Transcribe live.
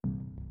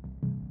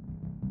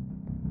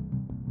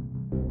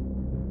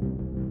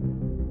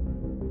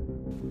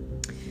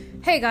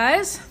Hey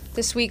guys,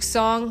 this week's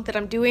song that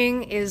I'm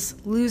doing is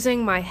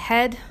Losing My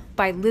Head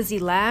by Lizzy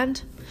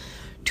Land.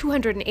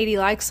 280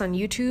 likes on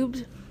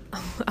YouTube,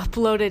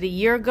 uploaded a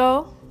year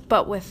ago,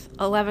 but with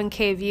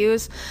 11k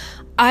views.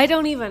 I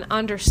don't even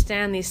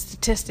understand these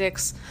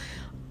statistics.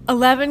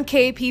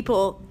 11k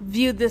people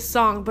viewed this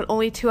song, but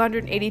only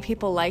 280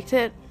 people liked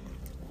it.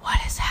 What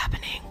is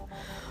happening?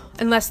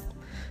 Unless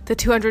the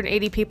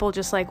 280 people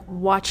just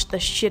watched the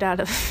shit out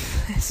of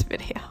this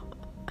video.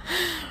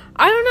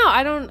 I don't know.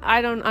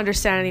 I don't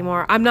understand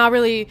anymore. I'm not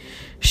really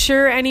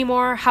sure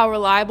anymore how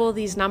reliable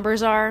these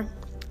numbers are.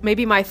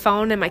 Maybe my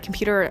phone and my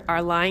computer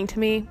are lying to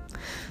me.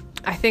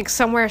 I think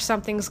somewhere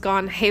something's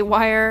gone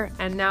haywire,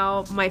 and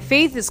now my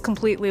faith is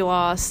completely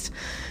lost.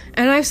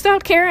 And I've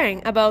stopped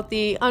caring about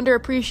the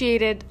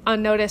underappreciated,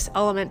 unnoticed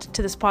element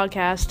to this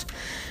podcast,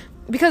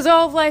 because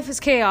all of life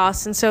is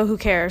chaos, and so who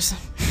cares?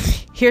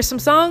 Here's some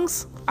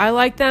songs. I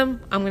like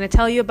them. I'm going to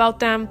tell you about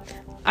them.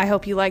 I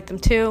hope you like them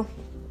too.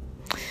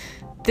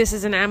 This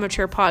is an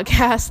amateur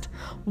podcast.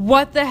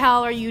 What the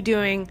hell are you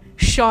doing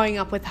showing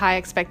up with high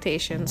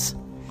expectations?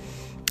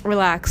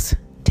 Relax.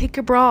 Take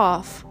your bra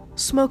off.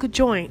 Smoke a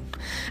joint.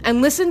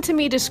 And listen to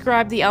me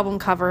describe the album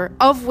cover,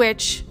 of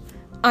which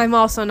I'm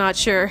also not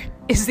sure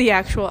is the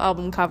actual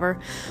album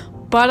cover.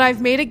 But I've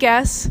made a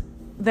guess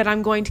that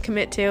I'm going to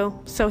commit to,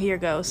 so here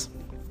goes.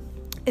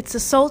 It's a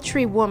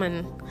sultry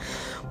woman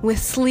with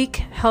sleek,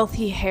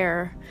 healthy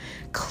hair,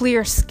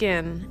 clear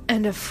skin,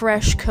 and a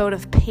fresh coat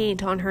of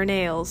paint on her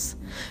nails.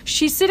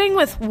 She's sitting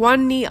with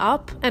one knee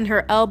up and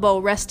her elbow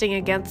resting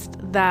against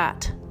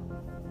that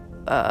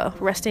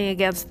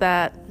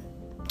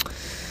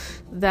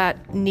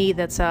knee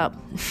that's up.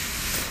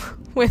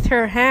 With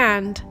her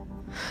hand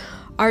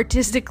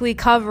artistically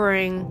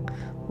covering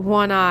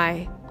one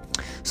eye.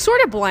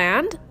 Sort of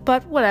bland,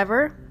 but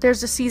whatever.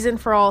 There's a season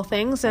for all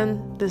things,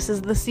 and this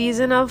is the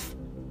season of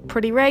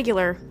pretty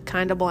regular,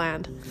 kind of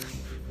bland.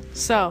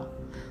 So,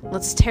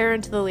 let's tear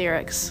into the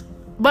lyrics.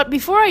 But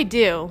before I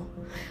do,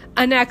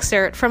 an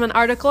excerpt from an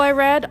article I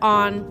read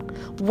on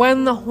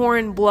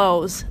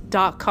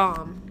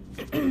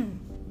whenthehornblows.com.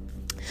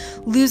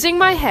 Losing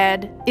My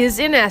Head is,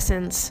 in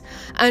essence,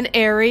 an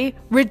airy,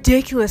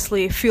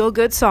 ridiculously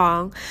feel-good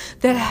song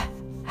that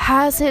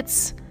has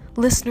its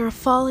listener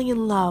falling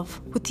in love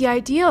with the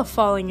idea of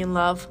falling in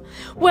love,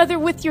 whether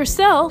with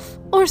yourself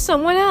or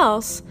someone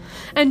else,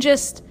 and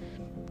just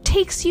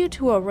takes you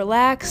to a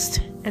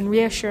relaxed and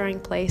reassuring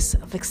place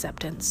of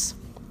acceptance.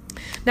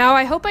 Now,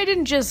 I hope I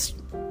didn't just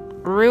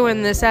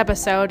ruin this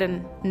episode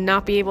and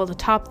not be able to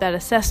top that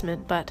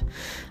assessment, but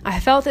I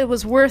felt it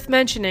was worth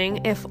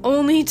mentioning, if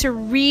only to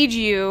read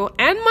you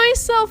and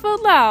myself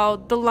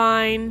aloud the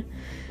line,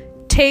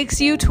 takes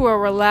you to a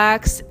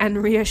relaxed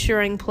and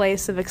reassuring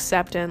place of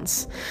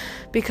acceptance,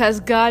 because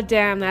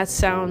goddamn, that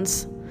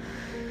sounds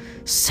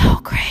so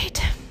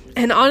great.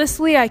 And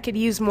honestly, I could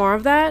use more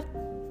of that.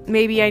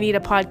 Maybe I need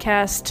a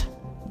podcast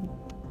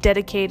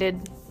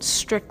dedicated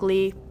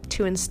strictly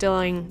to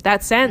instilling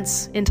that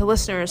sense into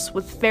listeners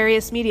with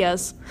various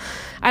medias.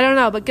 I don't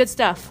know, but good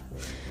stuff.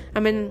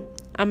 I'm in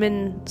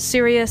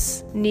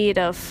serious need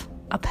of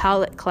a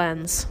palate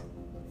cleanse,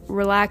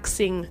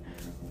 relaxing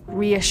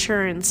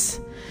reassurance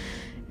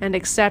and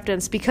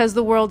acceptance, because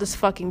the world is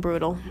fucking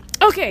brutal.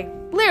 Okay,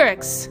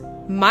 lyrics.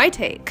 My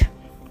take.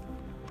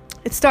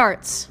 It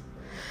starts.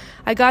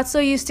 I got so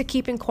used to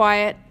keeping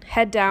quiet,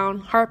 head down,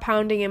 heart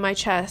pounding in my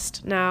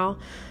chest. Now,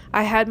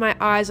 I had my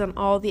eyes on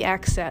all the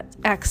exits.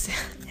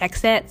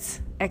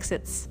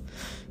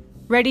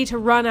 Ready to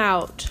run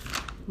out.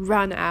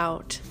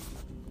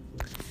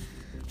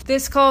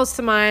 This calls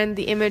to mind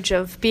the image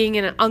of being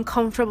in an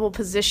uncomfortable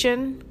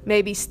position,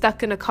 maybe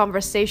stuck in a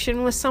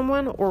conversation with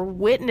someone or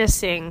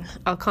witnessing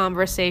a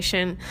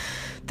conversation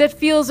that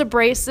feels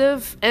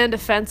abrasive and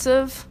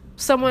offensive.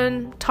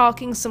 Someone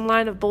talking some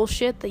line of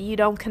bullshit that you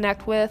don't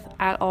connect with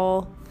at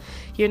all.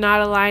 You're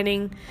not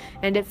aligning,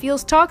 and it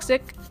feels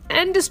toxic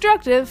and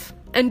destructive,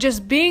 and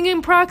just being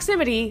in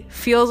proximity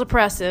feels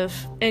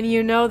oppressive, and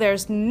you know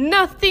there's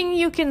nothing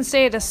you can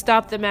say to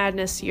stop the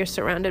madness you're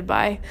surrounded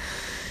by.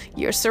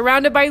 You're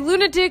surrounded by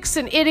lunatics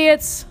and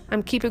idiots.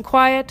 I'm keeping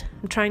quiet.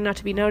 I'm trying not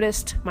to be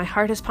noticed. My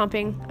heart is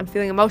pumping. I'm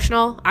feeling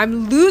emotional.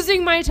 I'm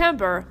losing my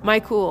temper, my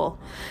cool.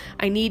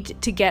 I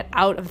need to get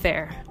out of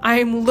there. I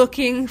am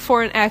looking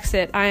for an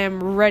exit. I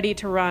am ready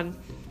to run.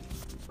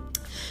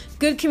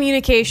 Good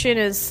communication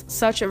is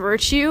such a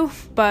virtue,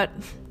 but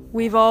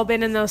we've all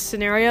been in those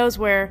scenarios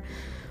where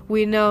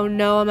we know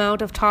no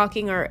amount of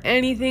talking or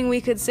anything we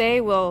could say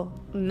will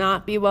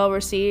not be well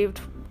received,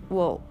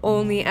 will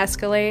only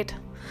escalate.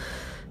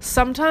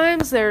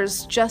 Sometimes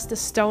there's just a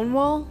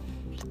stonewall.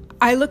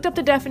 I looked up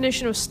the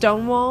definition of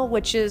stonewall,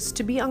 which is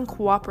to be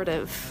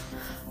uncooperative,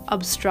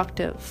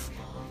 obstructive,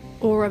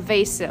 or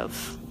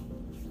evasive.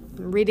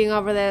 I'm reading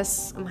over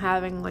this. I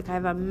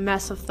have a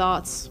mess of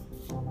thoughts.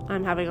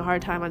 I'm having a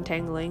hard time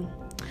untangling.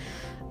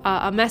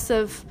 A mess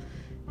of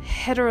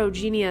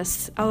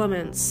heterogeneous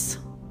elements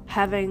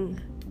having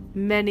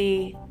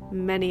many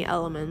many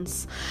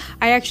elements.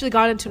 I actually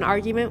got into an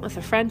argument with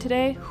a friend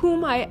today,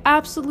 whom I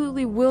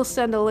absolutely will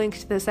send a link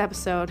to this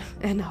episode,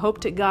 and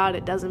hope to God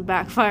it doesn't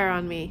backfire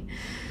on me.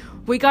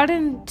 We got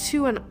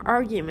into an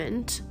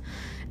argument,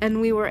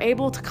 and we were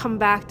able to come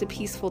back to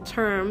peaceful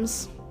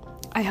terms.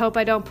 I hope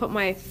I don't put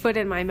my foot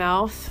in my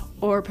mouth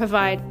or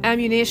provide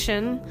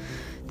ammunition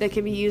that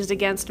can be used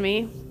against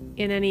me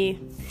in any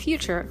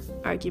future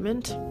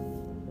argument.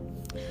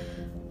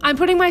 I'm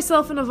putting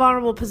myself in a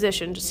vulnerable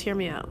position, just hear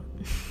me out.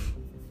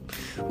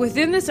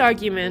 Within this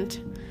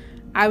argument,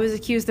 I was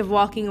accused of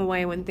walking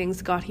away when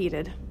things got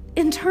heated.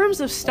 In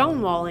terms of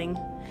stonewalling,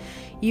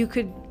 you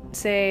could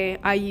say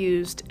I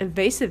used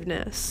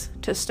evasiveness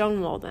to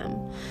stonewall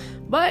them,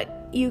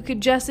 but you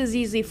could just as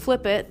easily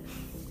flip it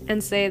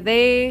and say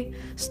they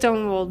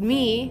stonewalled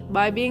me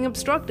by being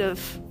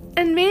obstructive,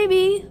 and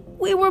maybe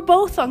we were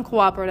both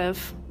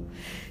uncooperative.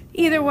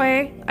 Either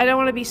way, I don't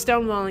want to be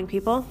stonewalling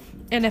people,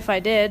 and if I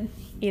did,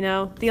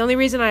 the only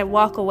reason I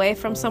walk away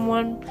from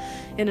someone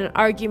in an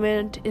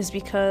argument is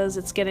because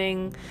it's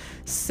getting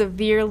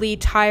severely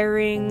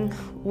tiring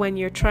when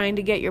you're trying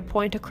to get your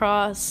point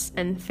across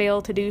and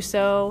fail to do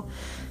so.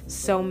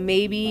 So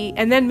maybe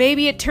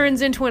it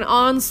turns into an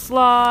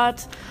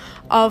onslaught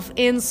of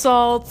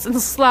insults and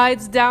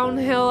slides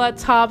downhill at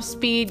top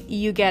speed.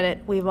 You get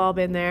it. We've all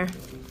been there.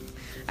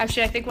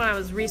 Actually, I think when I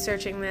was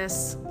researching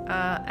this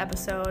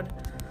episode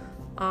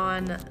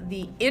on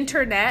the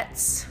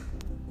internets,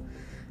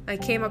 I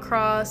came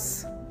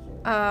across,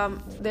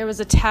 there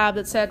was a tab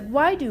that said,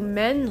 why do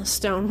men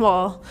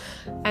stonewall?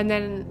 And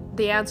then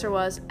the answer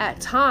was, at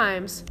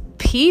times,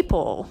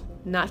 people,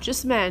 not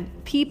just men,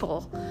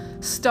 people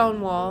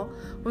stonewall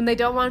when they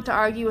don't want to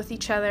argue with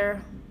each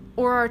other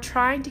or are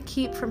trying to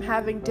keep from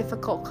having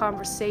difficult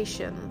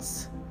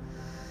conversations.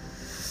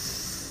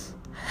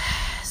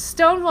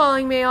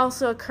 Stonewalling may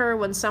also occur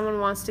when someone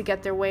wants to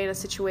get their way in a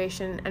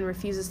situation and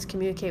refuses to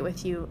communicate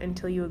with you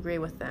until you agree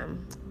with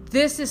them.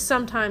 This is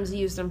sometimes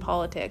used in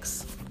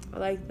politics. I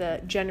like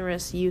the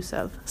generous use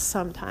of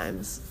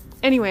sometimes.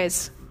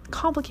 Anyways,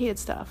 complicated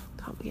stuff.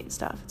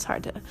 It's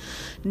hard to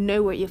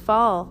know where you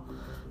fall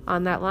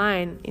on that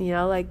line.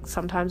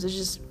 Sometimes it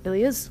just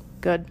really is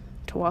good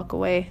to walk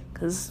away,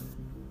 because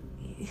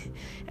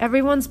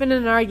everyone's been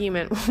in an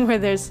argument where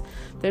there's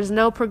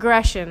no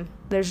progression.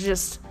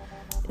 It's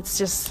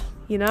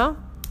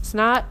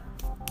not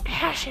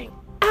hashing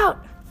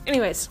out.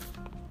 Anyways,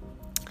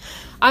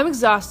 I'm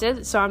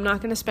exhausted, so I'm not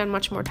going to spend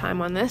much more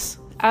time on this,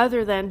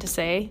 other than to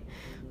say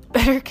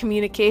better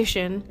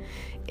communication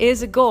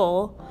is a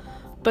goal,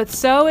 but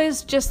so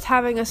is just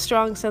having a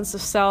strong sense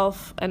of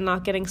self and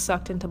not getting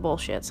sucked into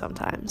bullshit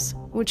sometimes.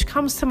 Which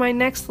comes to my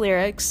next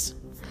lyrics.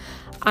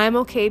 I'm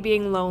okay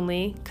being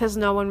lonely because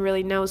no one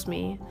really knows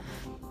me.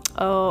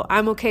 Oh,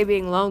 I'm okay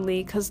being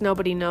lonely because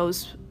nobody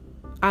knows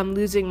I'm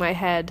losing my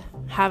head,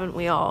 haven't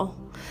we all?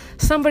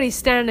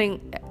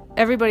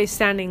 Everybody's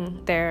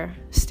standing there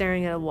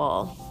staring at a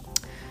wall.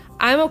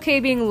 I'm okay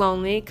being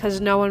lonely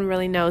because no one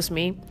really knows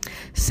me.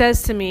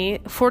 Says to me,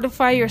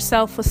 fortify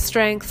yourself with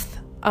strength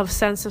of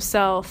sense of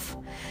self.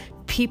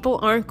 People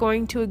aren't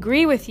going to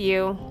agree with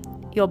you.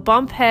 You'll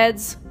bump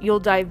heads. You'll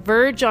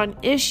diverge on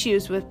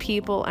issues with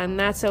people, and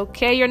that's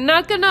okay. You're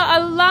not going to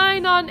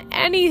align on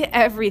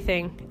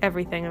everything I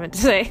meant to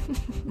say.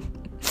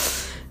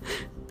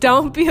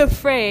 Don't be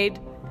afraid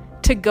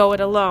to go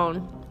it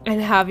alone and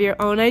have your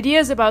own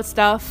ideas about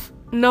stuff,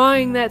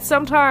 knowing that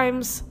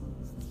sometimes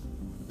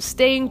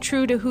staying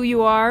true to who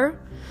you are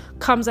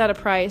comes at a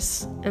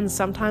price, and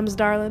sometimes,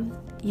 darling,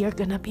 you're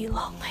gonna be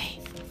lonely.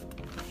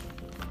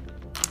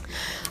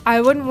 I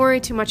wouldn't worry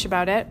too much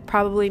about it.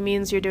 Probably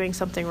means you're doing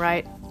something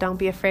right. Don't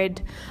be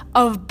afraid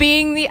of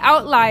being the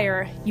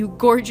outlier, you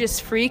gorgeous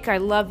freak. I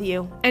love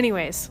you.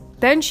 Anyways,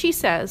 then she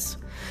says,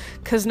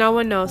 because no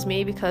one knows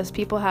me, because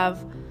people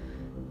have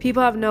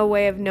no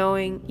way of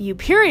knowing you,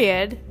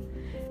 period.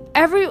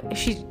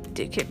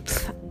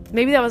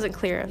 Maybe that wasn't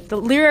clear. The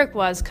lyric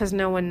was, because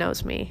no one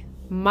knows me.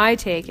 My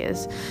take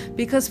is,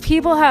 because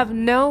people have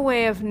no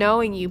way of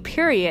knowing you,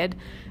 period.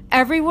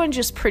 Everyone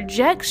just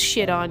projects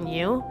shit on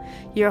you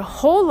your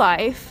whole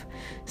life,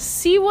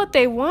 see what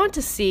they want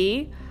to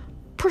see.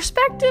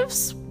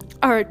 Perspectives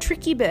are a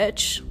tricky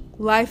bitch.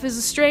 Life is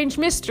a strange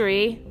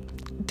mystery.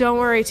 Don't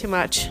worry too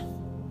much.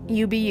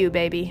 You be you,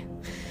 baby.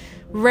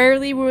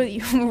 Rarely will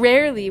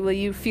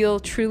you feel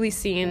truly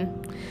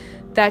seen.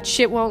 That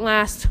shit won't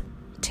last.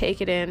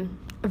 Take it in.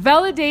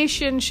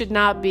 Validation should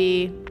not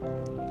be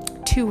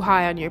too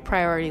high on your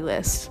priority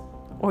list,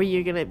 or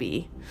you're gonna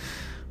be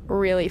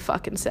really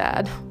fucking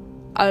sad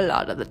a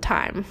lot of the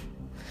time.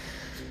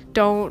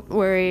 Don't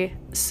worry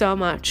so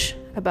much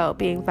about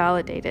being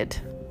validated.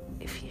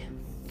 It's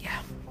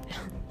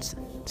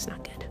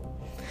not good.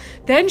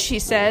 Then she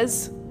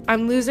says,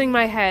 I'm losing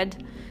my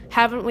head.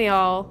 Haven't we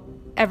all?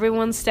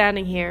 Everyone's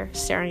standing here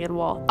staring at a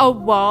wall. A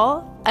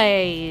wall?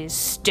 A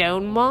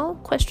stone wall? ?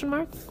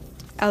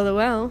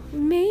 LOL.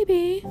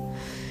 Maybe.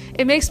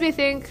 It makes me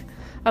think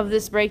of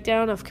this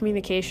breakdown of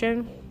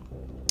communication,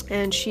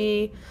 and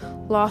she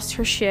lost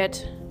her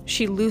shit.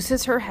 She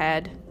loses her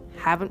head.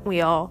 Haven't we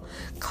all?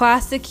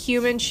 Classic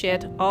human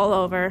shit all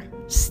over.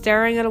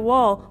 Staring at a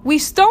wall. We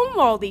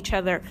stonewalled each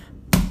other.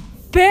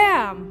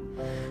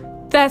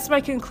 Bam! That's my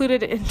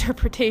concluded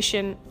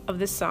interpretation of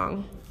this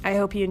song. I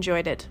hope you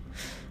enjoyed it.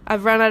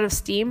 I've run out of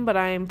steam, but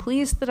I am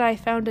pleased that I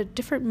found a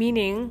different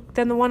meaning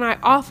than the one I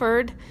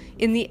offered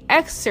in the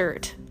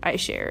excerpt I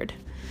shared,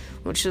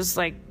 which is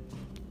like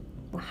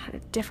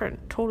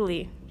different,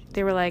 totally.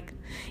 They were like,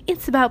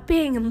 it's about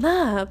being in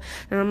love.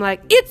 And I'm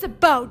like, it's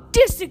about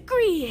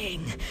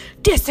disagreeing.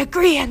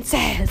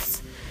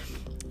 Disagreeances.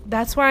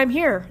 That's why I'm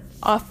here,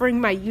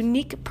 offering my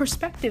unique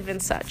perspective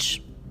and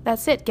such.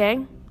 That's it,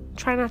 gang.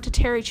 Try not to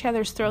tear each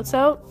other's throats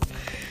out.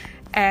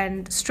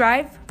 And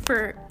strive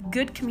for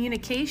good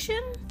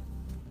communication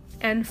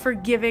and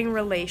forgiving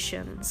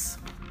relations.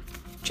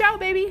 Ciao,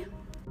 baby.